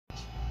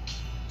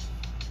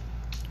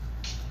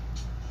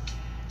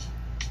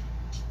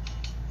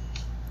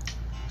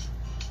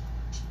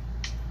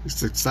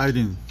It's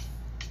exciting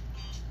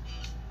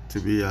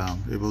to be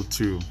able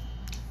to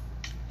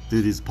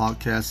do these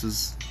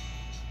podcasts,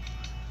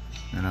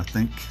 and I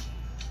think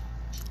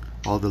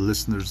all the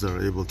listeners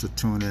are able to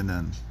tune in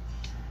and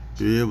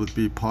be able to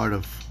be part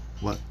of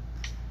what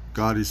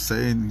God is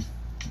saying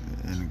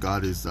and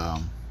God is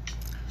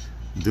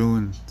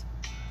doing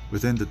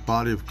within the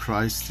body of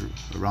Christ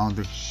around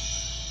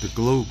the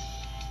globe.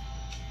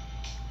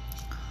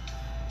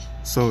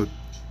 So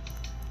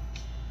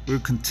we're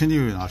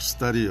continuing our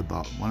study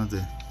about one of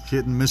the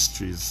hidden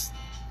mysteries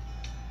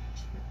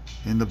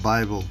in the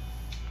Bible,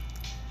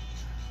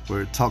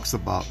 where it talks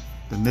about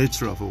the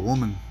nature of a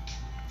woman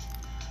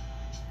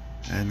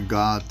and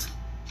God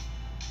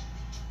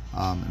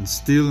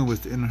instilling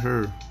within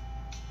her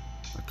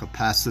a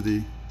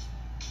capacity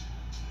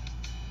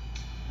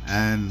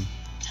and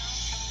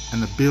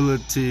an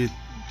ability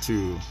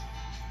to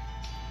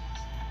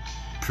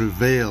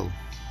prevail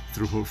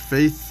through her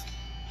faith,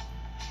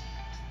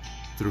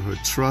 through her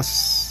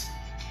trust,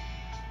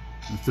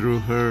 and through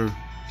her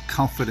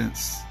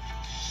confidence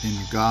in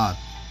God.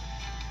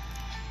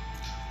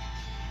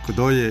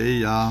 Kodoye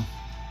ya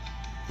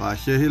ba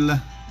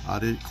hehila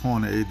ari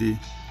kone edi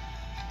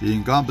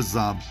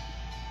ingabzab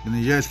bin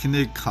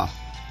yelkinika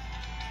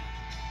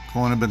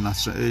kone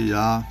benasha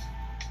ya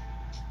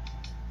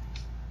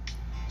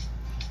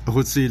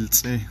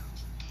hutsiltse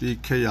di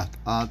kayat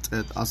at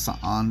et asa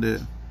ande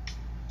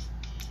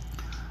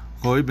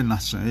hoy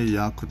benasha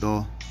ya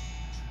kodo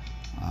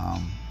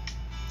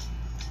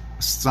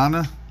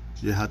strana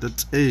ye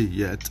hadat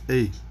yet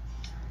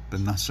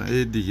benasha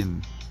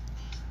digin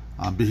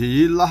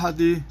bihi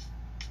lahadi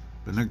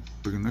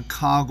ben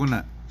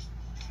kaguna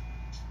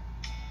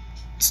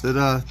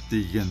tsira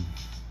digin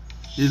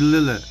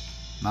illele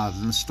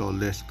nadin sto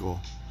lesko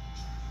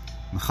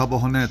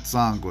mkhabahone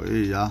tsango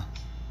ya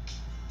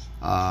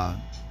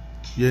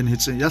yen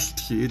hitchen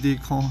yaltki idi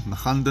ko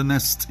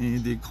nakhandanest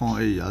idi ko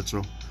ya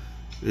jo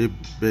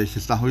be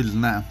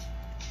hilahilna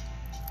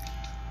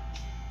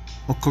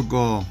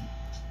okogo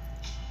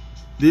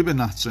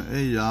libenach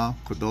ya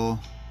kodo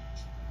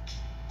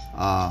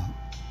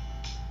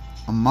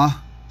amma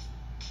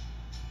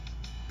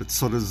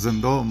betsor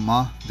zendo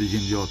ma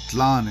digin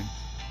yotlane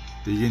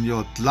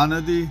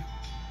di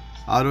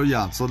aro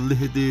ya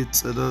solihdi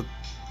tseda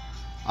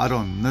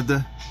aron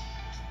nede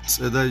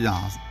tseda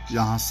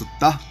ya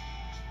sutta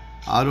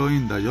aro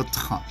inda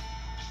yotha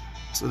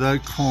tseda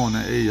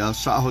kone ya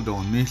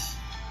shahodonil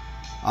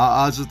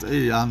ajut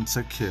yan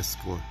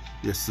tsekesko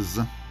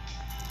yesiz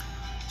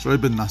so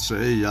ibn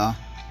ya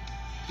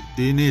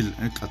dinil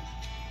ekat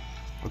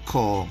a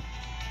call.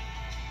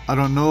 I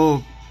don't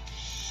know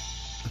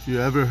if you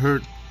ever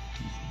heard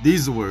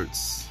these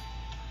words.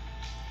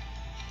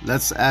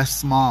 Let's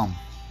ask mom.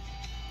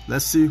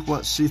 Let's see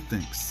what she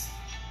thinks.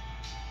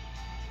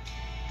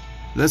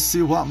 Let's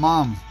see what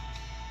mom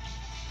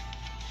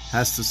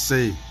has to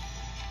say.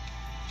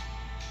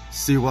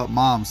 See what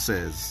mom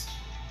says.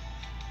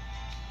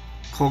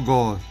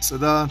 Kogo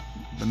tsada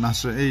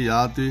benasha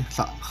yadi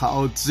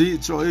khaozi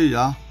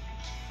joya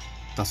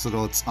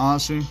tasrot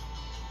ashi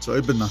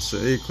joy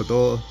benasha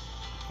kodo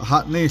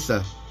hat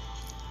nisa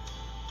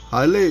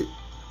hale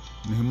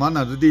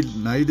nihmana dil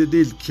naide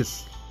dil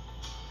kis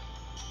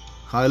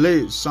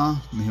hale sa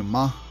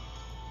nihma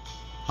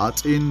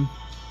hat in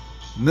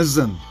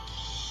nizan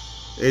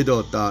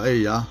edo da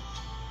ya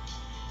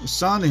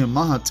sa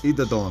nihma hat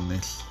ida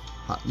donis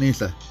hat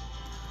nisa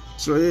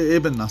so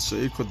eben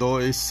nasa kodo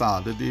sa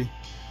di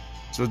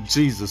so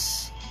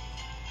Jesus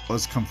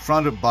was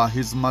confronted by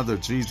his mother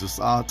Jesus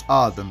at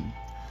Adam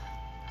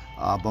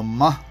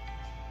abama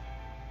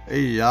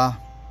ya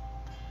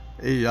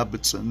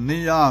but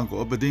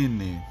niyango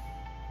obedini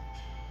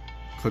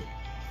could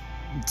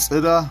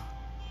tsida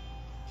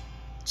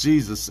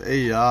Jesus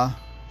ya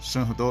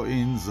shahdo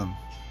inzan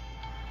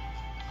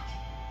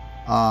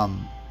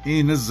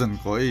inzan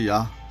ko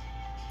ya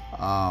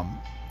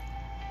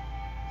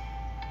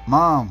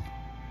mom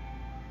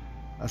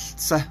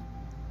astsa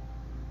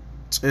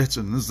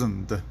tsetchen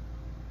nzand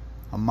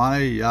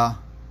amaya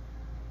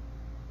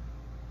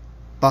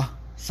ba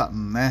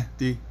satne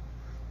di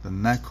the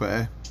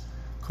nekwe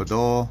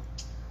kodo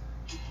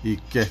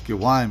ikeke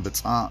wine but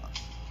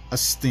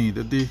astin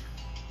di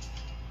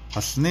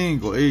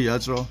asningo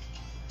jo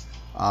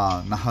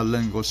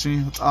nahalengo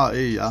shin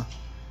ya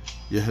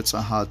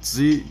yehetsa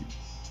hatzi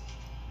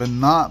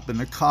ben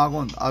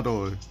kagon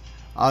aro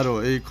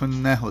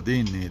kunne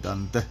hodini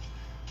dande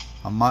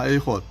amma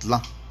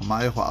hotla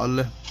amma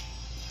alle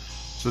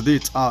so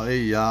dit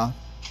ya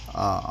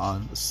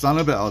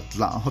sanabe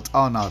otla hot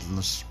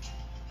anadnus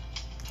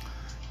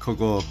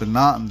kogo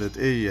benandet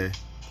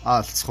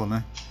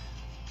altskone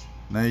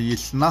na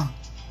yilna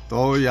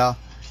doya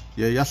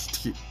ye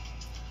yaltki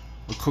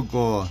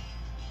kogo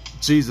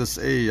Jesus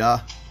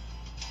ya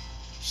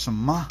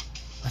shma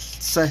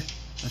alse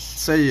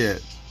ye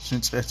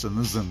shinchecha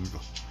nuzango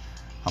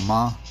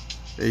ama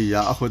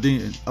ya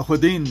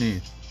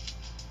ahodini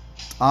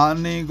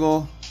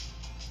anigo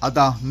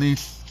adahni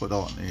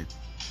kodoni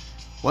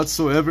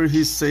whatsoever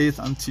he saith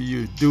unto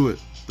you do it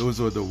Those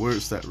are the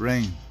words that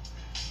ring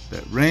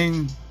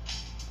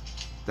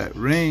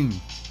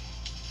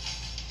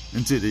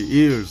into the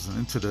ears,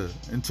 into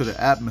the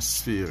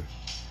atmosphere,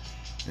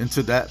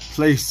 into that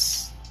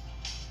place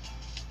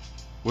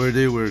where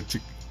they were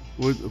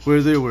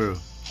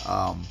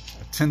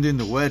attending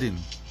the wedding.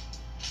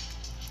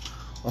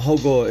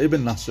 Ahogo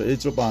ibn Nasr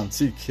ejoban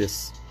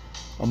tikis.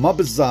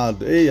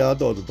 Amabzad e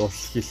yado do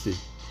skilli.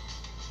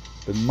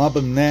 Ben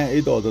mabne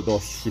edo do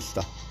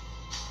skilta.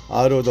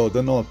 Aro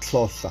do no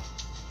tlosa.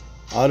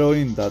 Aro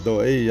inda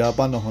do e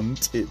yabano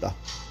hontida.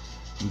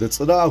 The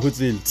tsada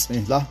huzil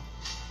tsila.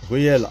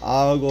 Huyel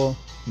ago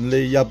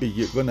le yabi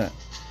yugune.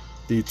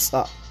 Di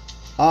tsa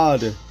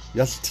ade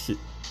yalti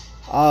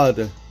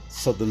ade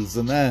sodel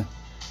zene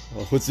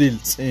huzil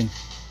tsin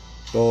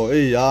do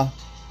e ya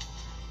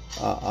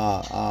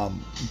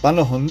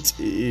banahont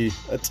I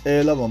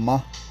atela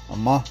mama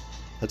ama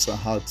hatsa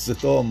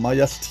hatzito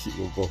mayalti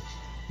go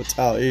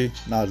wata e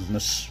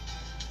nalnus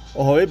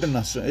o ibn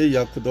nas e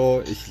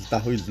yakudo ikhta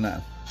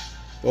huilna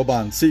do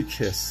ban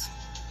sikhes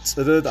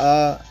tsred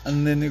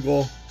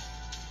annenigo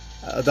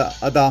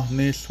ada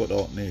nish what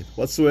need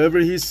whatsoever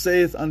he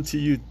saith unto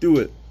you, do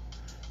it.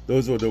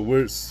 Those are the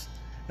words,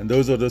 and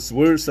those are the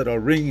words that are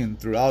ringing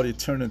throughout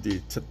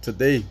eternity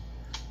today,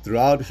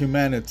 throughout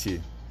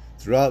humanity,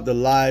 throughout the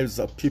lives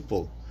of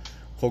people.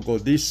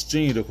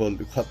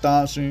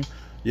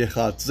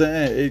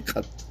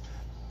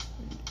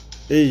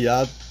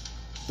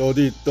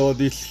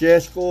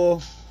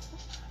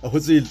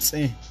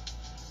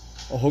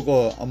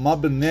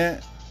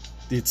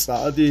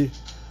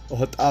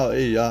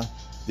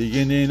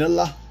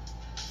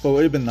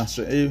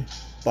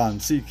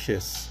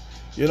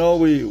 You know,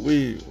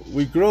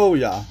 we grow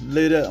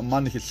later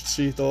man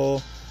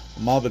hilchito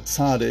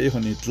mabatade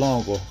ehonit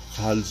longo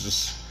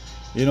halzus.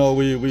 You know,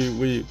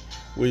 we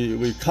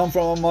come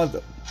from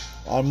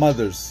our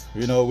mothers.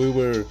 You know, we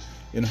were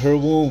in her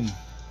womb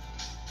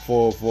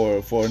for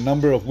a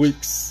number of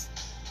weeks,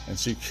 and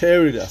she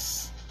carried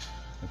us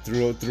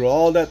through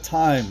all that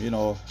time. You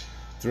know,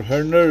 through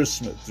her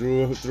nourishment,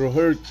 through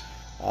her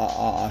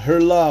her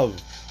love.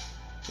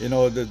 You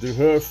know, through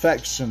her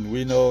affection.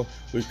 We know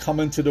we come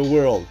into the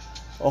world.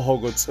 Oh,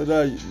 God, so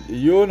that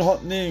you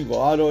not need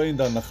go out in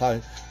the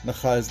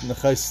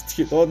Nakai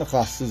stick on the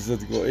classes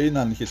that go in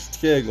and his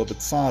keg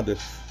but sad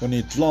when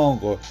it long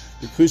go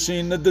the cushion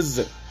in the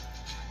desert,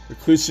 the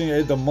cushion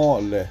at the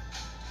mall.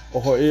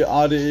 Oh, a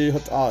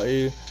hot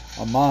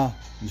ama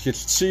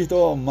his cheat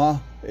or ma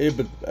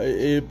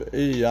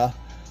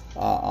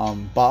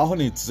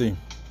bahonitzi.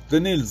 The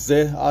nil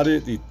ze are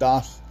the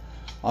das.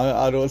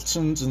 I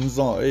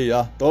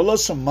don't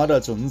dollars some mother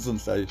Johnson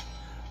say.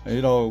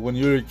 You know, when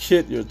you're a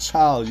kid, you're a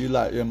child, you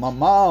like, my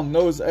mom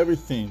knows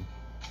everything.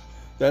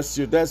 That's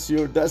your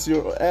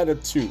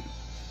attitude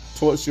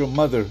towards your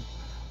mother.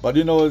 But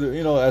you know,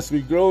 as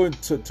we grow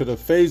into the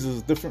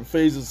phases, different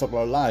phases of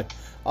our life,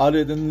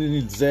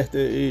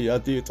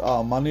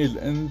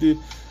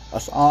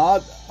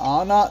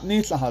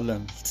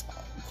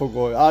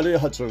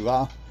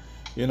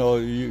 you know,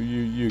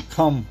 you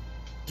come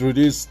through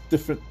these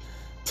different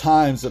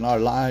times in our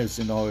lives.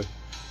 You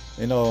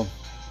know,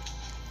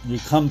 you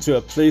come to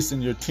a place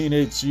in your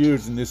teenage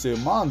years and they say,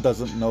 Mom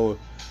doesn't know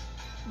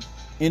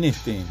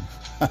anything.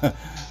 No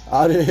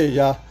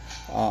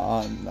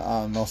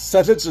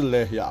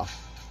settle ya.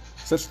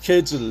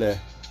 Settle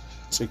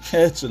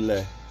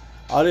Chekele.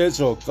 Are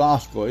jo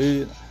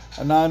gasko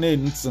anani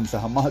instant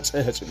how much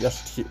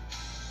yasti.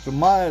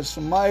 My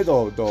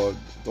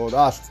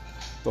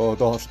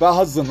do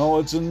thousand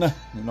origin,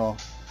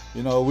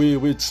 you know,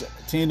 we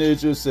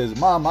teenagers says,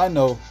 Mom, I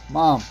know,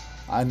 Mom,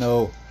 I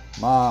know,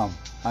 Mom,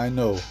 I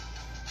know.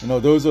 You know,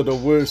 those are the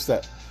words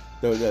that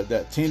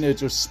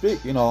teenagers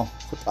speak, you know.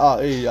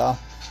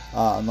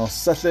 No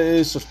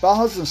settle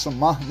thousand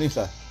shama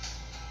nita.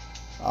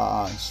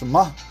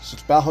 Shama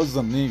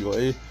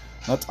nigo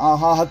not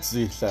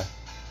ahazita.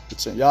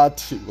 It's a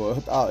yati go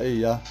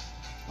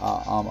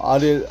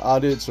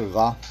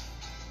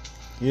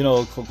you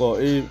know, Coco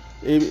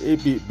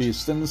be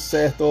still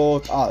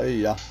settled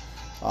be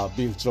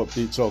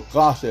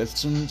got it,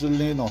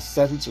 Chinjilin or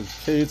settled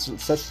cage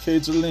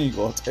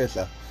or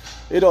tether.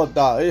 It or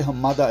die, her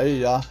mother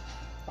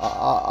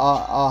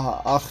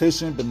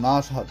Hishin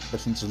Benat had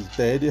Bessinchil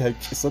Daddy had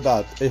kissed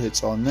that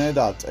or ne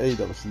that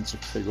of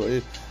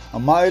Sinchigo. A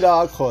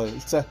Maida call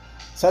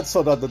said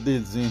so that the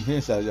deeds in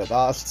his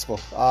asked for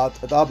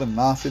art at Abin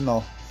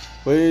Nafino.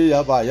 We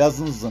by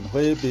Yazans and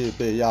we be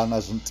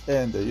Yanazant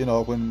and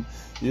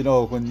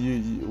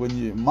when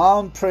you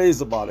mom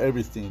prays about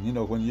everything, you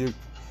know, when you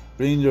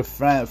bring your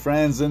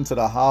friends into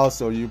the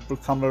house, or you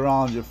come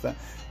around your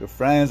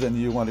friends and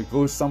you want to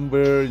go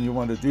somewhere and you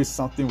want to do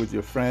something with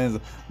your friends,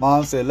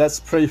 Mom said, let's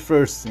pray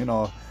first, you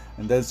know.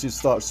 And then she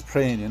starts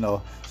praying, you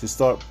know. She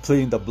starts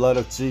pleading the blood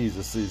of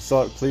Jesus. She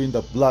starts pleading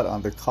the blood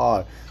on the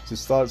car. She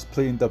starts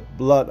pleading the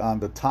blood on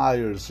the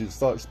tires. She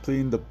starts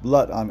pleading the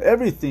blood on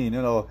everything,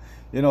 you know.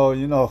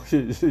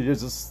 you're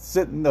just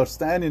sitting there,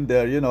 standing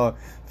there,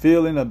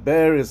 feeling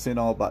embarrassed,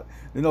 but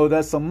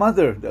that's a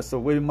mother. That's the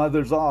way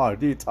mothers are.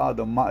 You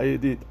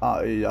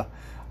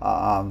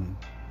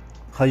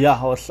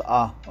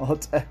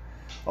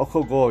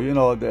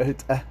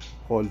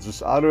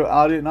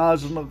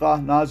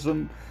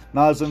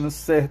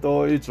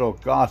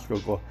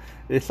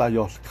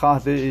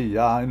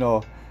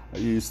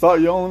start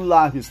your own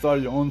life, you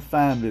start your own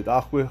family.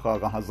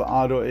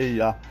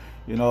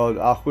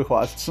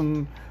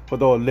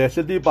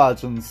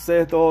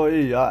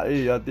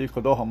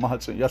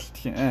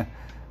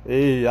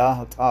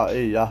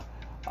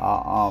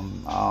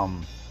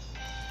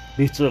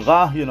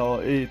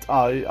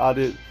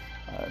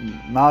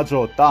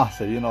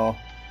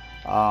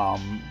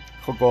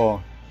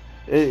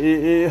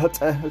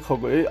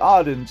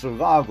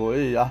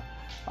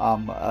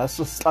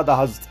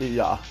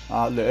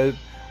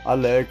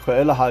 Ale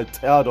kwela ha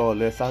teado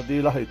le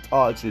sadila ha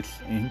taji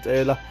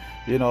intela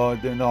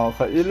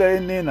ile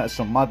ni na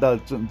shmada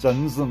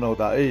janzuno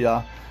da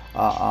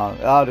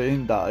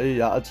inda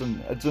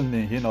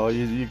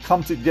you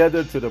come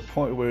together to the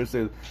point where it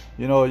says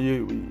you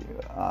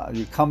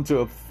come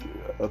to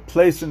a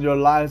place in your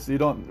lives you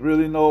don't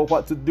really know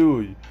what to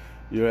do.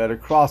 You're at a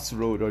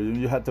crossroad, or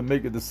you had to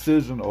make a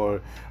decision, or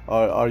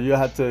you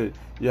had to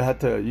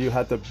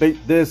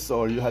bake this,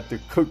 or you had to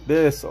cook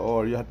this,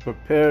 or you had to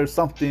prepare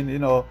something,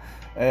 and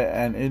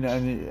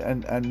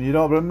you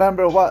don't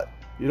remember what,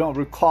 you don't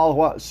recall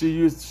what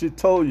she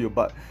told you,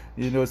 but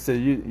you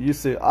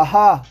say,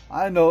 aha,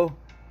 I know,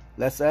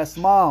 let's ask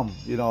mom,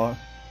 you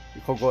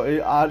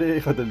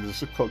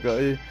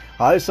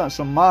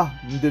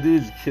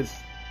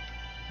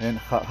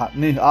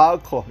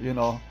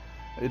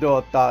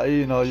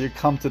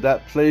come to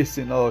that place,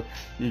 you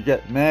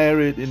get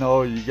married,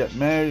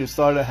 you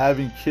started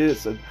having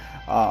kids, and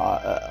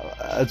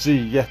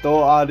you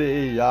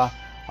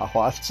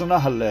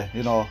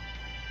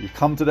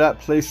come to that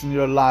place in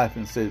your life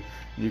and say,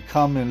 you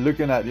come and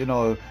looking at,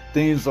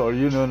 things, or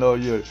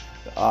you're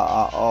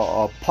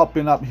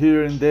popping up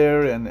here and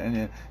there,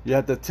 and you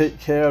had to take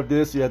care of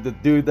this, you had to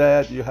do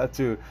that, you had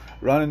to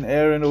run an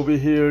errand over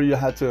here, you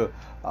had to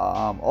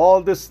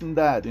all this and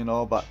that,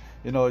 but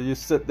you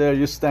sit there,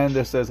 you stand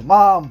there, says,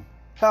 Mom,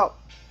 help.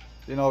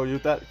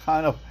 With that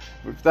kind of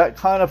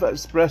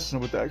expression,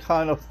 with that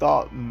kind of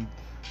thought, and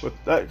with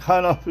that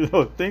kind of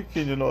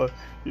thinking, you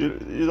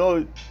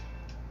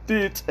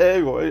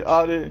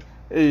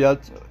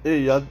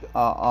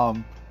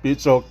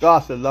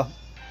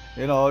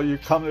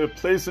come to a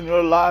place in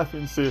your life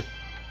and say,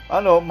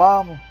 I know,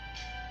 Mom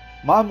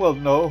will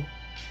know.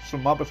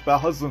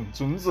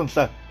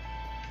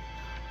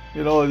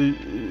 You don't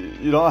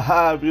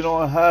have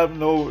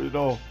no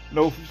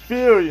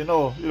fear, you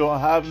don't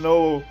have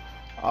no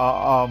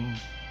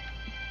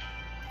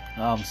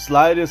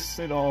slightest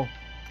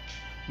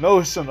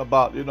notion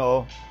about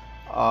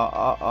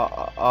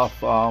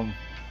of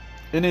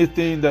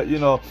anything that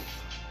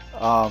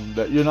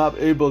that you're not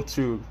able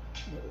to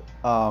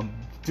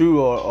do,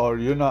 or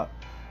you're not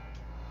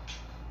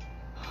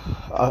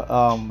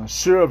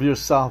sure of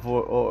yourself,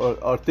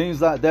 or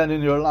things like that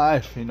in your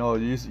life.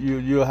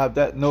 You have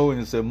that knowing,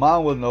 and say,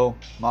 Mom will know,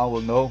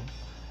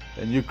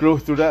 and you grow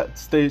through that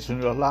stage in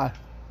your life.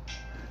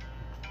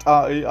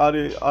 So if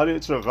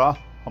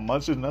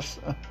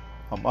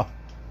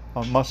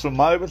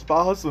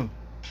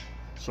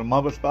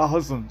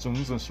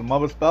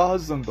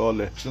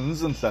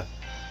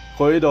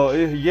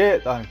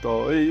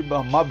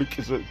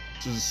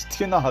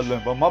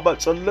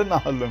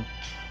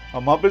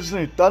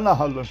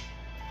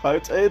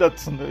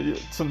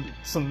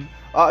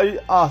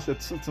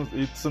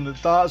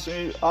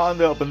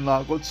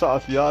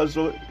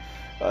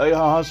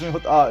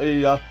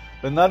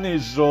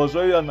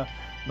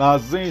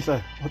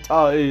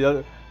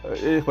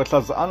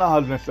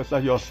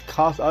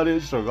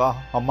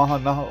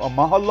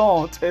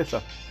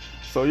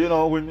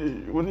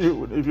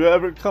you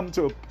ever come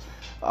to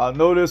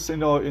notice, in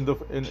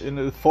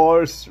the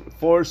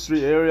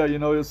forestry area,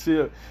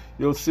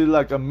 you'll see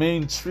like a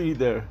main tree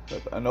there,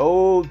 an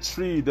old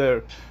tree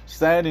there,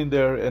 standing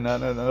there, and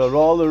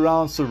all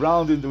around,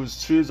 surrounding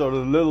those trees, are the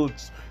little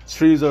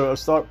trees that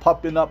start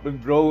popping up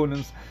and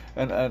growing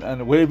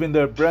and waving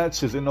their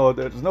branches.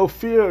 There's no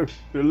fear.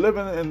 You're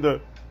living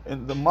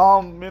in the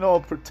mom,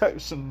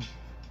 protection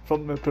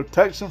from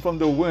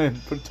the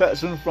wind,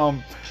 protection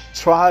from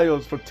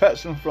trials,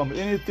 protection from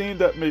anything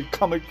that may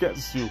come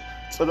against you.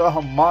 You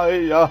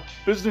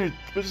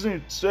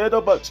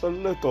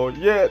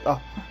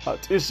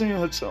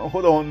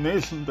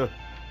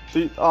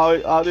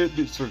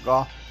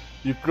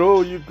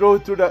grow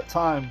through that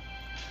time.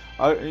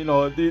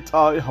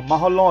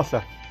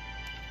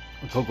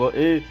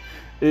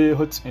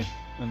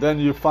 And then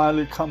you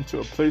finally come to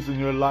a place in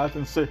your life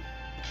and say,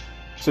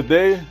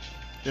 today,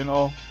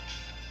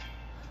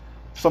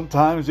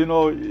 sometimes, you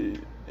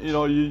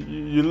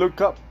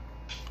look up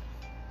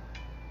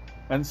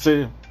and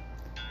say,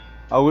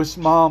 I wish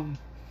Mom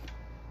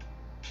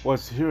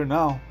was here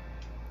now.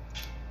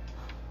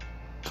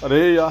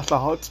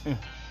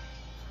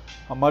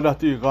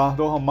 Hamadati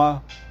Gado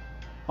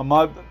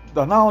Hamad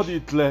Danao di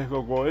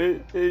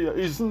Tlego,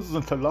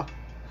 isn't a la.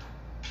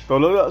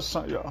 Dollar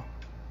Saya,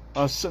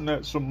 a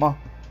Senate Suma,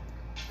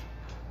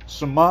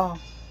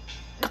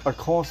 a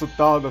course of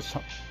dollars.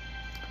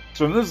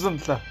 Journalism,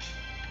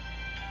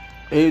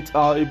 8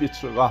 hour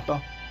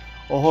ibitsugata,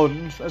 or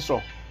Hodin so.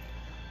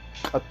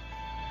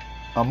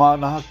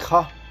 Amana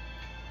ka,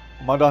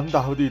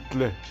 Madanda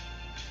Hoditle.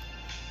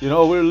 You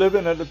know, we're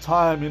living at a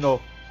time,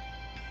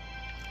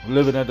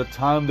 living at a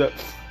time that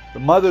the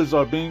mothers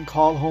are being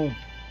called home.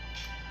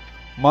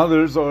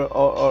 Mothers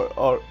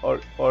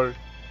are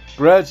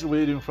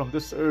graduating from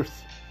this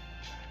earth.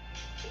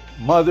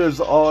 Mothers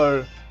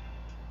are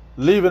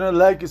leaving a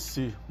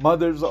legacy.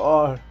 Mothers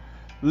are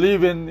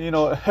leaving,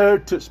 a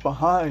heritage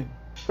behind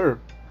her.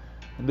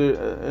 And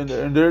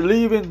they're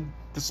leaving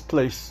this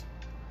place.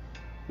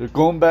 They're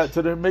going back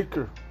to their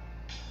maker.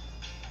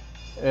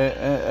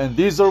 And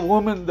these are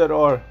women that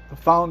are the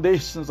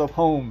foundations of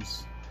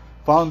homes,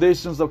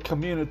 foundations of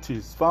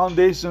communities,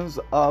 foundations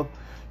of,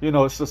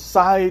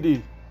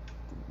 society.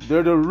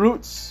 They're the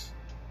roots.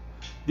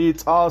 The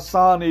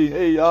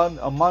Tasani,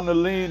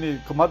 Amanalini,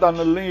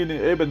 Kamadanalini,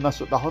 Eben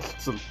Nasha the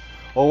Hostel,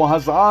 or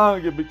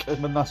Hazang, you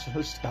became a Nasha,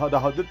 how the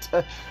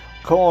Hadit,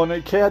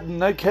 Kone, Ked,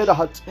 Naked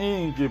Hat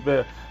Ing, be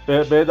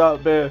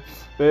Yada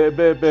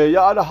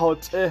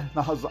Hot,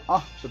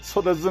 Nahaza, but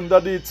so doesn't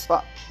that it's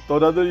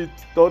Doda the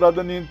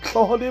Nin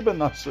Cloholi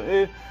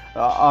Benasha,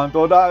 and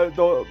Doda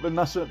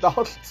Benasha the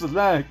Hostel,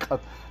 the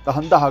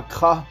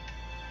Handaka,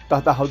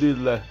 that the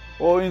Hadile,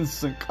 or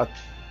instant cut.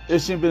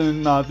 Ishin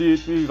bin Nadi,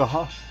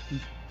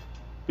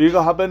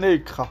 Biga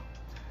Habaneka,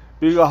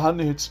 Biga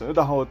Hanich,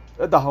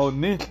 the whole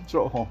neat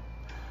draw.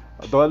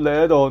 Do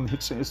led on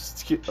hitching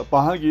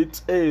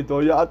Bahagit a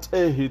do yat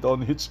a hit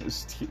on hitching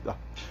stida.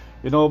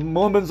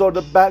 Moments are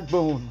the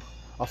backbone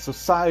of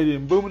society,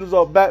 and moments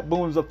are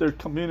backbones of their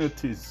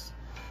communities.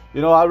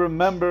 I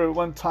remember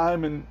one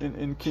time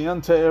in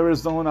Kayenta,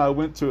 Arizona, I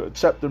went to a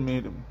chapter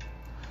meeting.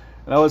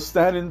 And I was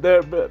standing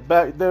there,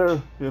 back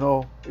there,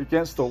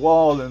 against the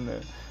wall, and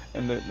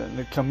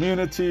the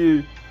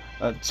community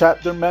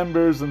chapter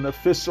members and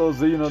officials,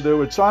 they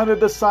were trying to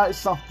decide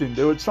something.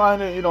 They were trying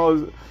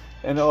to,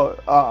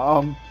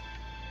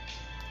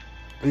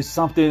 it's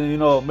something,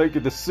 make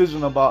a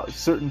decision about a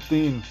certain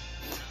theme.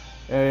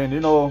 And,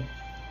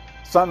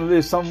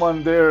 suddenly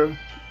someone there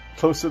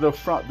close to the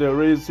front there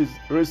raised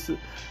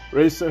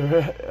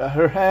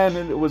her hand,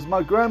 and it was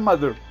my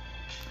grandmother.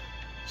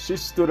 She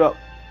stood up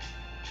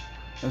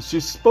and she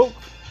spoke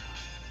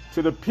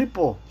to the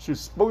people. She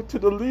spoke to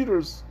the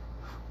leaders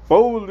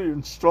boldly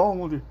and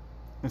strongly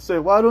and said,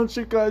 why don't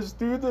you guys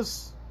do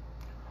this?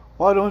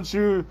 Why don't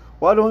you,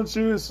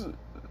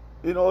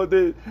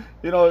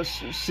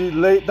 she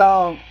laid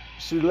down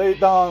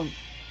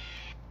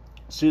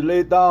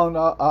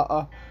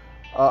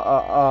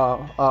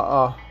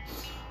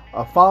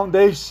a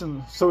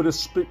foundation, so to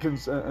speak,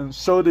 and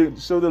show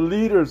the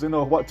leaders,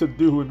 what to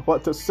do and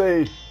what to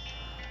say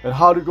and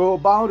how to go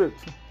about it,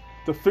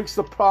 to fix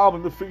the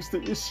problem, to fix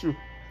the issue.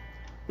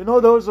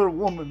 Those are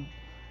women.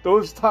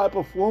 Those type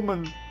of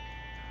women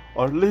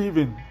are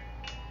leaving.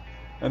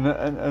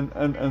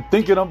 And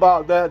thinking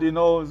about that,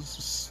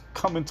 it's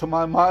coming to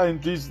my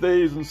mind these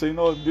days and saying,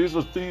 these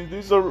are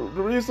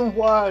the reason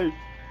why,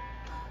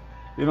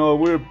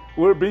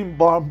 we're being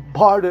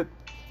bombarded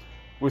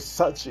with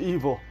such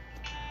evil.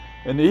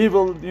 And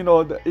evil,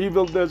 the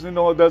evil doesn't,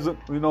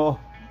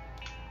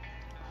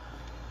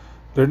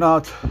 they're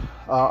not,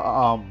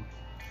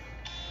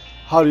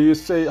 how do you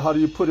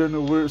put it in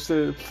the word,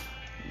 say,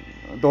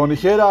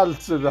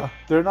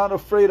 they're not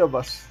afraid of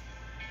us.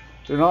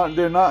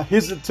 They're not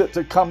hesitant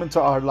to come into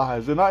our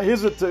lives. They're not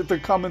hesitant to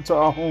come into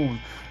our homes.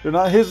 They're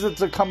not hesitant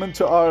to come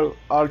into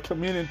our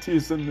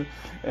communities and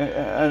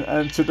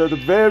to the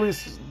very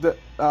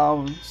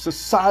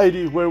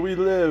society where we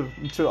live,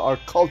 into our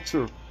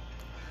culture.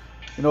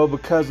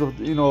 Because of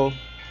the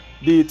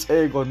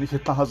ego.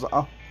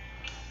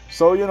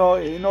 So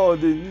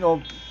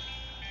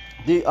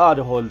the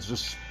other holes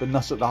just been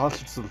not the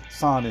hospital,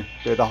 Sani,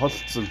 the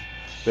hospital,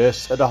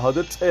 best at the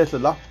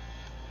hospital.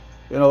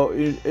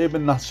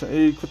 Even not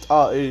could at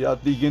the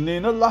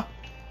beginning of la.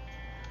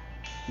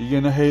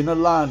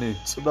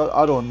 So that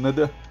I don't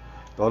know.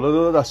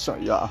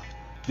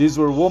 These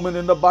were women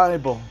in the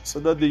Bible. So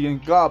that the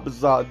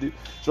Ingabza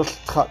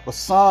just cut the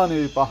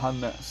Sani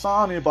Bahane,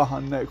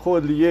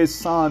 Kodliye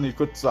Sani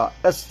Kutza,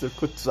 Esther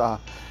Kutza,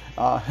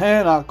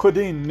 Hannah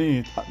couldn't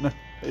need.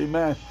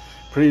 Amen.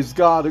 Praise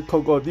God.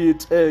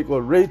 Kogodit Ego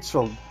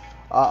Rachel.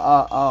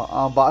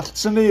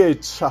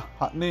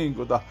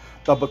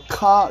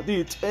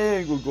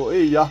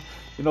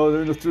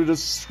 Through the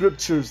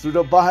scriptures, through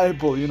the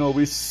Bible,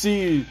 we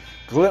see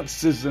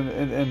glimpses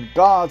and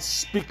God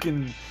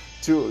speaking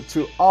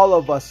to all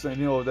of us,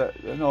 and that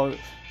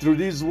through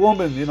these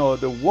women,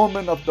 the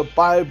women of the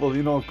Bible,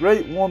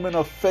 great women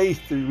of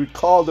faith, we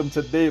call them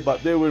today,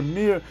 but they were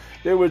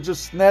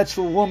just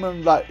natural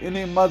women like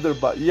any mother,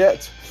 but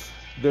yet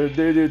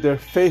their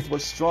faith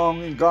was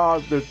strong in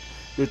God.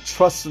 Their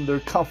trust and their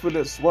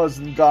confidence was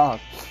in God.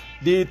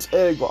 dit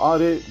ego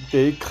are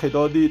de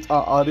credo dit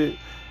are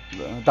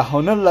da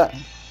honella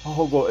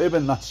hogo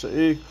eben nas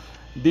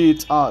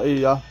dit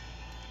ya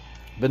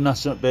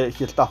benas be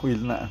hilta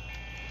wilna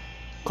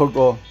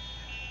kogo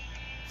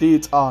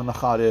dit na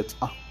kharet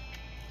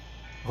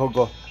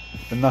hogo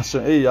benas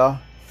ya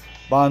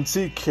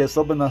bansi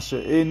keso benas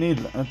ni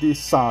di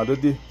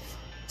sad di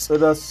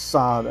sada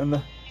sad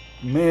and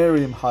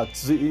Miriam had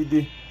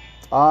zidi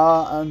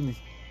and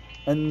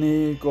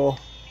go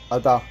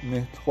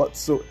adahne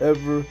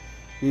whatsoever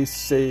he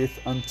saith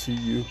unto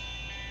you,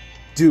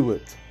 do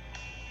it.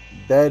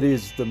 That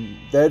is the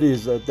mystery,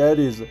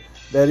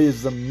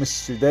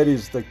 that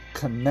is the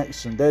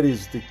connection, that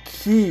is the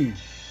key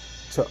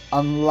to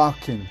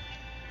unlocking,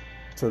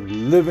 to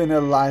living a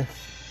life,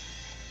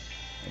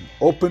 an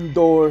open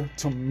door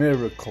to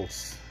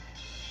miracles.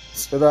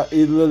 Tsira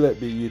ilele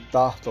bi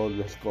yitato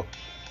lesko.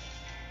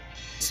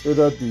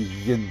 Tsira di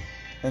yin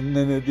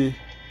enenedi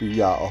bi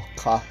ya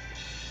oka.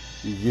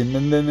 Yin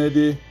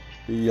enenedi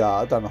bi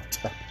ya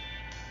danote.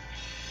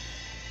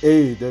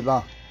 De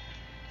la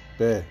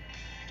be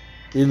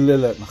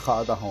ilele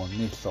nkhada hon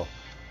nilo.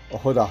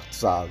 Ohoda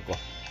zago.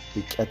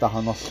 Bi keta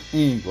hanos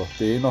ingo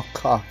de no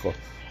kako.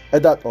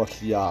 Edat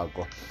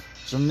osliago.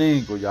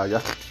 Zunigo ya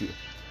yaki.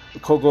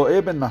 Kogo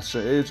eben nashe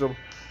ejo.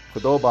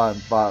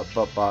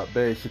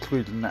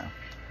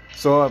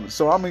 So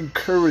I'm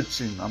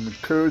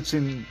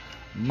encouraging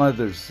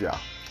mothers, yeah.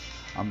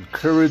 I'm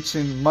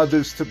encouraging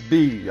mothers to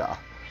be, yeah.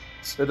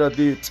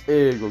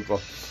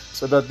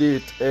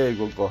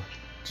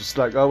 Just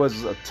like I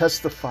was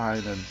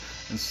testifying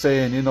and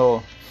saying, you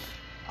know,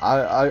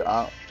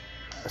 I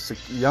as a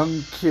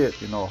young kid,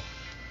 you know,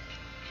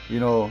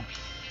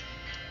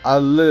 I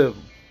live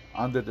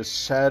under the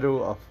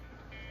shadow of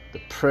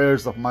the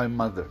prayers of my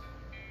mother.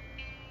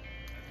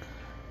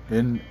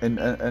 And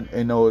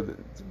you know,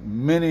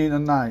 many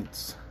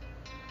nights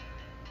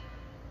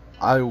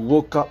I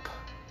woke up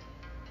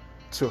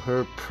to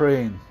her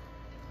praying.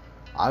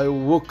 I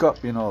woke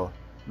up, you know,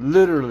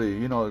 literally,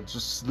 you know,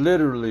 just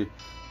literally,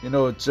 you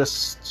know,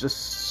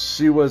 just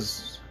she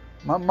was,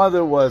 my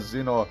mother was,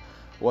 you know,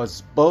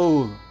 was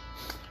bold.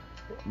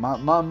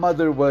 My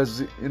mother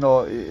was, you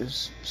know,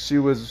 she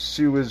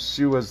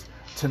was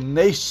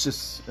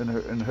tenacious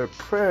in her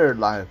prayer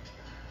life.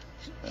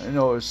 You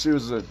know, she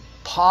was a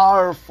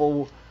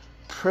powerful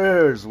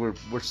prayers were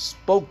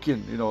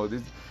spoken, you know,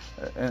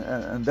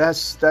 and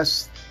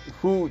that's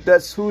who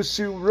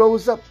she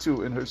rose up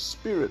to in her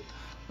spirit.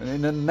 And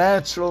in the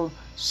natural,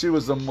 she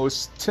was the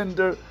most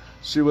tender,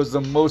 she was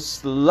the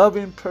most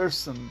loving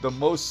person, the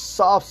most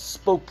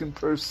soft-spoken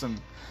person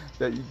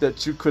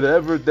that you could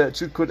ever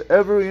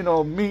you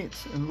know meet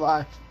in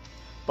life.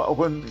 But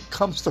when it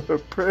comes to her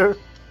prayer,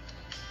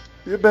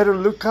 you better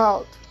look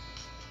out.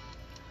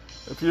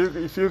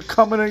 If you're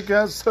coming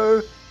against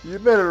her, you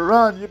better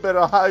run, you better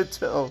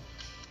hightail.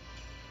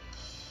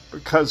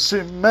 Because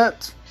she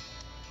meant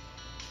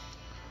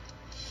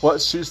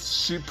what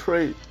she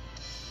prayed.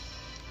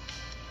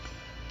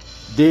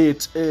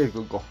 Date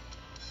ego.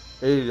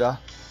 Eya.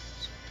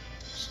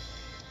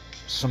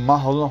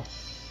 Smaholo.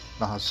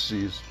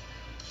 Nahashiz.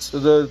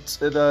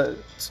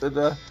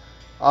 Tsida.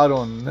 I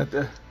don't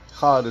know.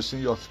 Hardest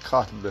in your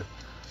cattle.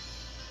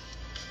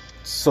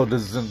 So the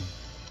zin.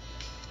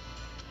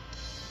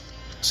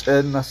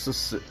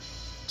 Chesnasit.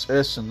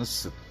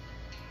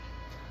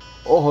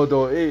 Oh,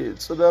 do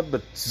it so that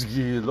but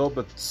skill,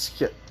 but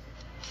skit.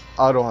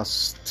 I don't have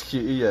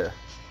ski.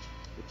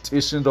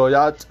 Tishin do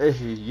yat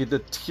ehi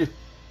yidit.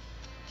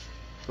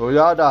 Do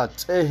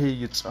yadat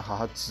ehi yits a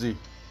hatzi.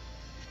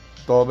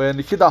 Do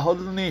ben kida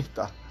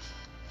holnita.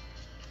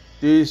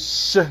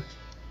 This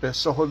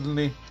beso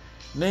holni.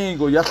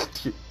 Nego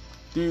yatki.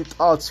 Dit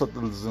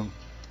outsodilzen.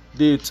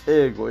 Dit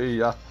ego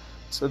eya.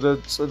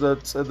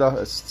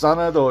 Tsada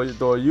sana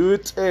do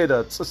yut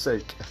eda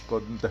tsek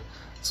godnde.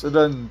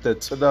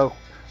 Tsada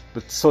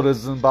but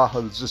sorazın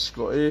bahal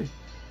jisko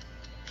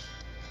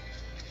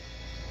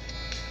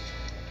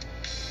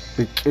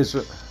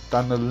Because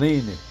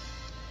tanalini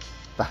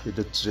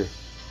tahidje.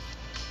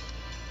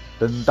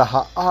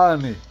 Bendaha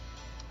ani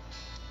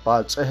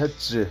ba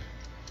tsehje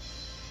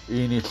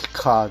inil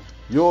kad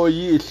yo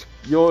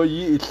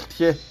yil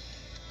tje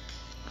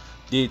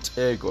dit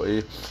ego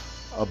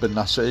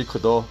abenashe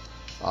kodo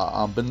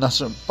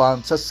abenashe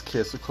panses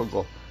kese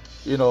kogo.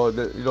 You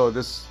know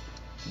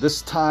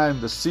this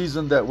time, the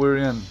season that we're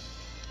in,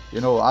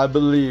 you know, I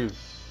believe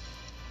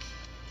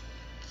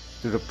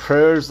through the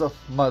prayers of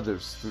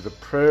mothers, through the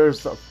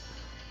prayers of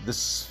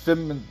this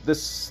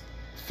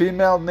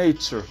female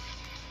nature,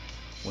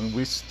 when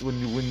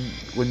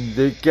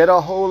they get a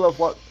hold of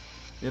what,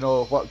 you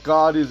know, what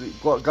God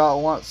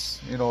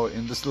wants, you know,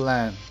 in this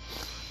land,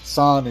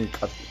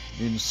 sanik at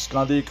in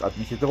snadik at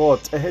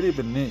nihidot eheri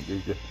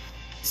benni.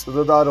 So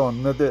that I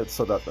don't need it,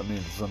 so that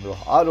means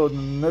I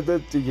don't need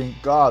it in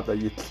God that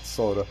you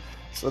saw.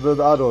 So that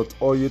I don't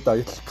owe you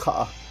that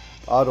car.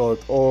 I don't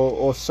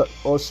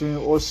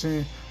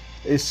ocean,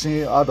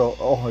 I don't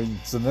owe in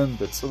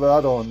the so that I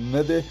don't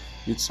need it.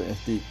 It's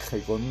the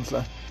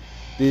Kagonla,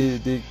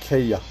 the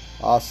Kaya,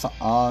 Asa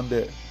and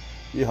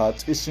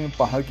Ihat isin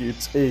bahagi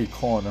it's a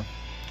corner.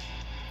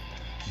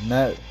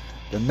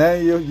 The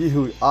name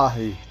you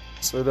ahi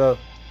so the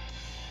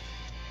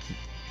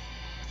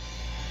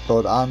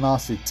Dod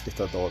anasit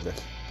itadole.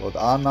 Dod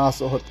anas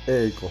hot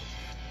ego.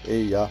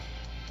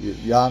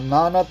 Ya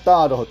nana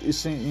tad hot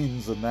isin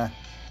inzana.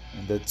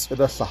 And that's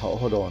the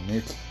hold on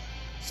it.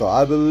 So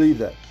I believe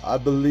that. I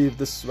believe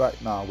this right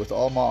now with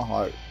all my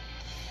heart.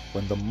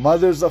 When the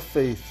mothers of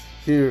faith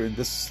here in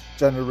this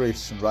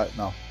generation right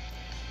now,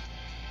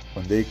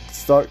 when they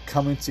start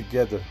coming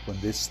together, when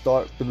they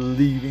start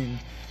believing,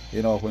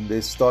 when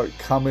they start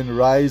coming,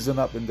 rising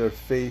up in their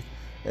faith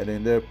and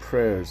in their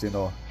prayers, things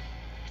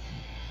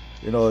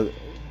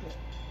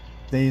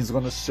are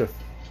going to shift.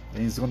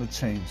 Things are going to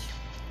change.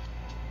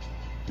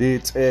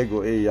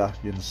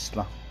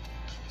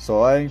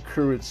 So I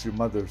encourage you,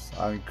 mothers.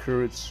 I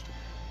encourage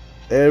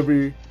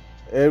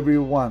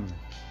everyone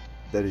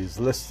that is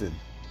listening.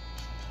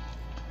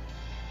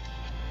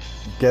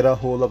 Get a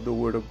hold of the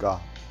Word of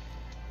God.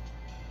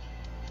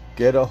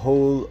 Get a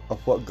hold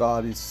of what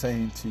God is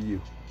saying to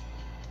you.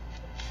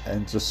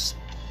 And just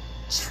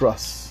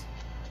trust.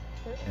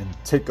 And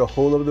take a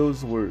hold of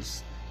those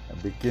words.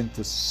 And begin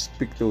to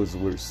speak those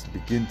words.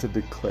 Begin to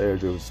declare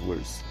those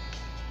words.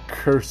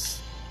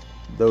 Curse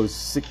those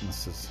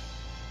sicknesses.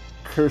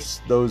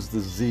 Curse those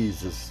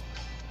diseases.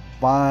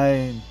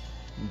 Bind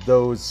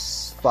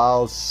those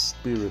foul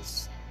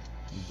spirits.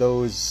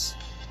 Those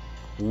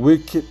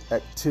wicked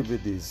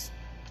activities.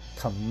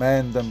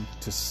 Command them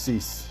to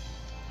cease.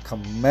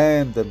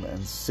 Command them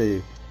and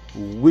say,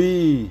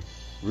 we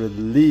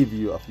relieve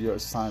you of your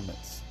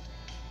assignments.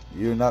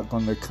 You're not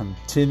going to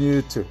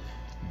continue to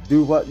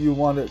do what you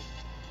wanted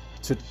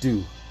to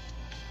do.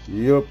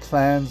 Your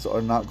plans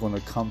are not going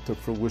to come to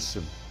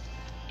fruition.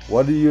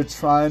 What you're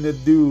trying to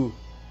do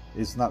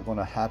is not going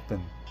to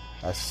happen.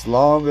 As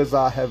long as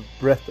I have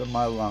breath in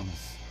my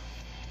lungs,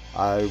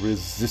 I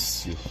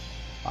resist you.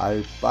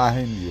 I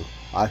bind you.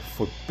 I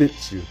forbid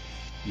you.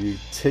 You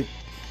take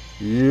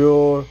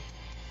your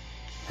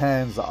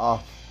hands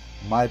off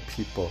my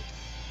people,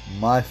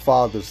 my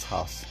father's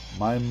house,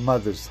 my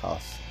mother's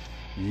house.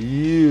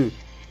 You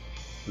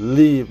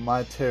leave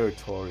my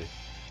territory.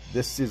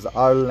 This is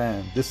our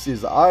land. This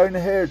is our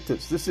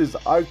inheritance. This is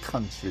our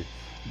country.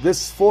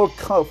 This four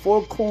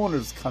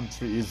corners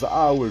country is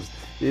ours.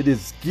 It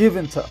is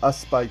given to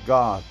us by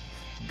God.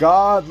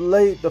 God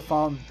laid the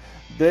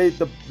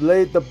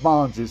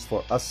boundaries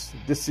for us.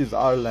 This is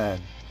our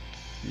land.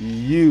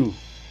 You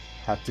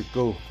have to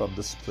go from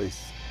this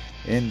place.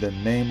 In the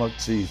name of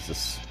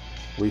Jesus,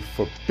 we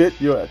forbid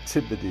your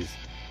activities.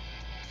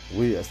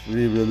 We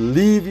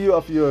relieve you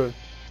of your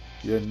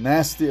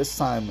nasty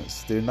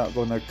assignments. They're not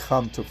going to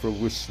come to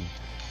fruition.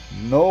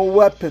 No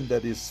weapon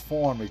that is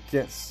formed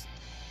against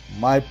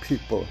my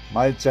people,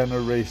 my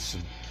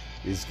generation,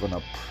 is going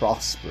to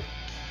prosper.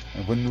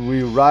 And when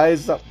we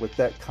rise up with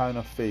that kind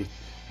of faith,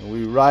 and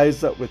we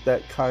rise up with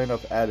that kind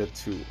of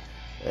attitude,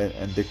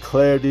 and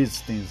declare these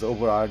things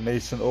over our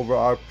nation, over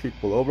our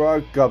people, over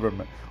our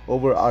government,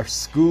 over our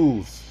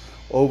schools,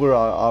 over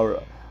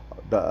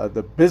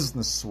the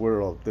business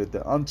world,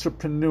 the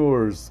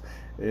entrepreneurs,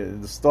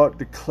 start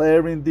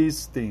declaring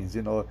these things.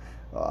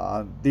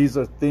 These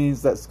are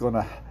things that's going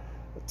to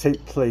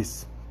take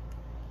place.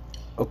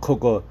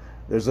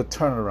 There's a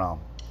turnaround.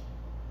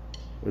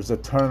 There's a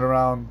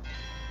turnaround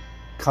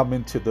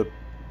coming to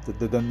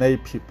the Nay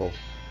people.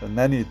 The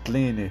Nani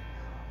Tlini,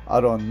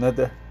 I don't know.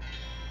 The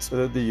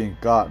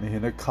God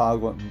in a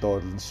cargo and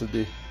Dodden should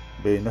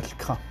be not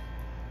come.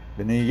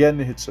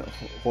 Benigen hitch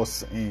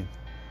horse in.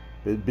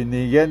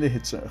 Benigen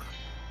hitch and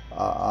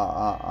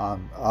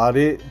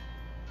Ari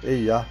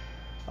Eya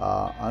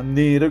and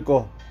near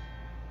go.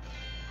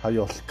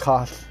 Hayos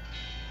cast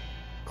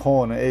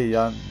corn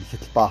Eya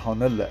hit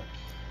Bahonella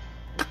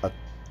at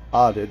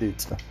Adi.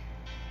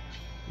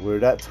 We're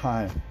that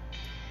time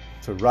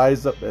to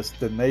rise up as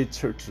the Nay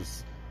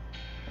churches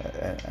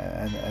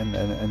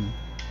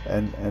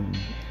and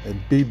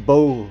be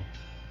bold,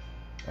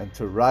 and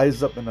to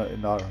rise up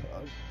in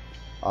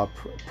our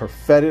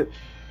prophetic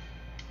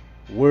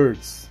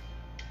words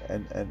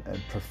and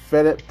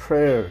prophetic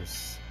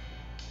prayers,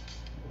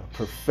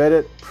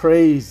 prophetic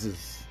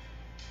praises.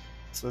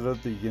 So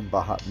that the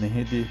bahat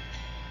nihidi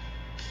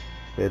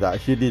beda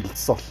hidil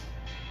sof.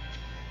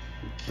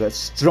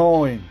 Let's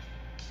join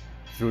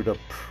through the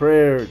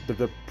prayer,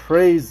 the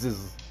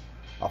praises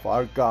of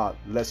our God.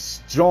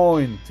 Let's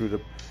join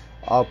through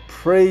our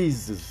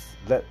praises.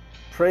 Let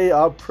pray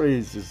our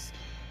praises,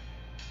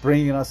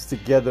 bringing us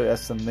together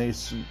as a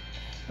nation.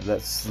 And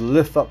let's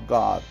lift up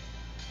God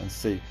and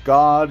say,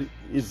 God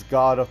is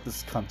God of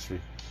this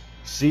country.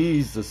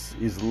 Jesus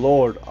is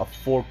Lord of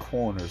four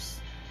corners.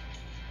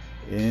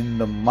 In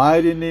the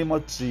mighty name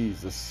of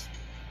Jesus,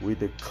 we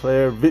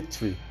declare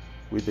victory.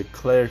 We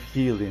declare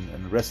healing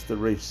and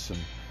restoration.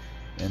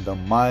 In the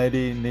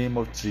mighty name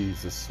of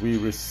Jesus, we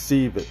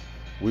receive it.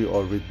 We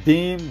are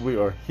redeemed, we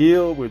are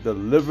healed, we're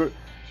delivered,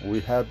 we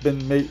have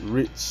been made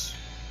rich.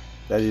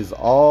 That is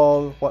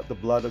all what the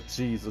blood of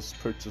Jesus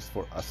purchased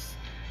for us.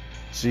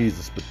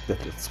 Jesus, but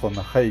it's going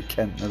to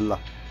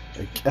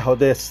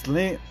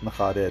Ehodesli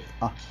nakaret.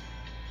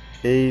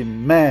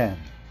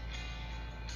 Amen.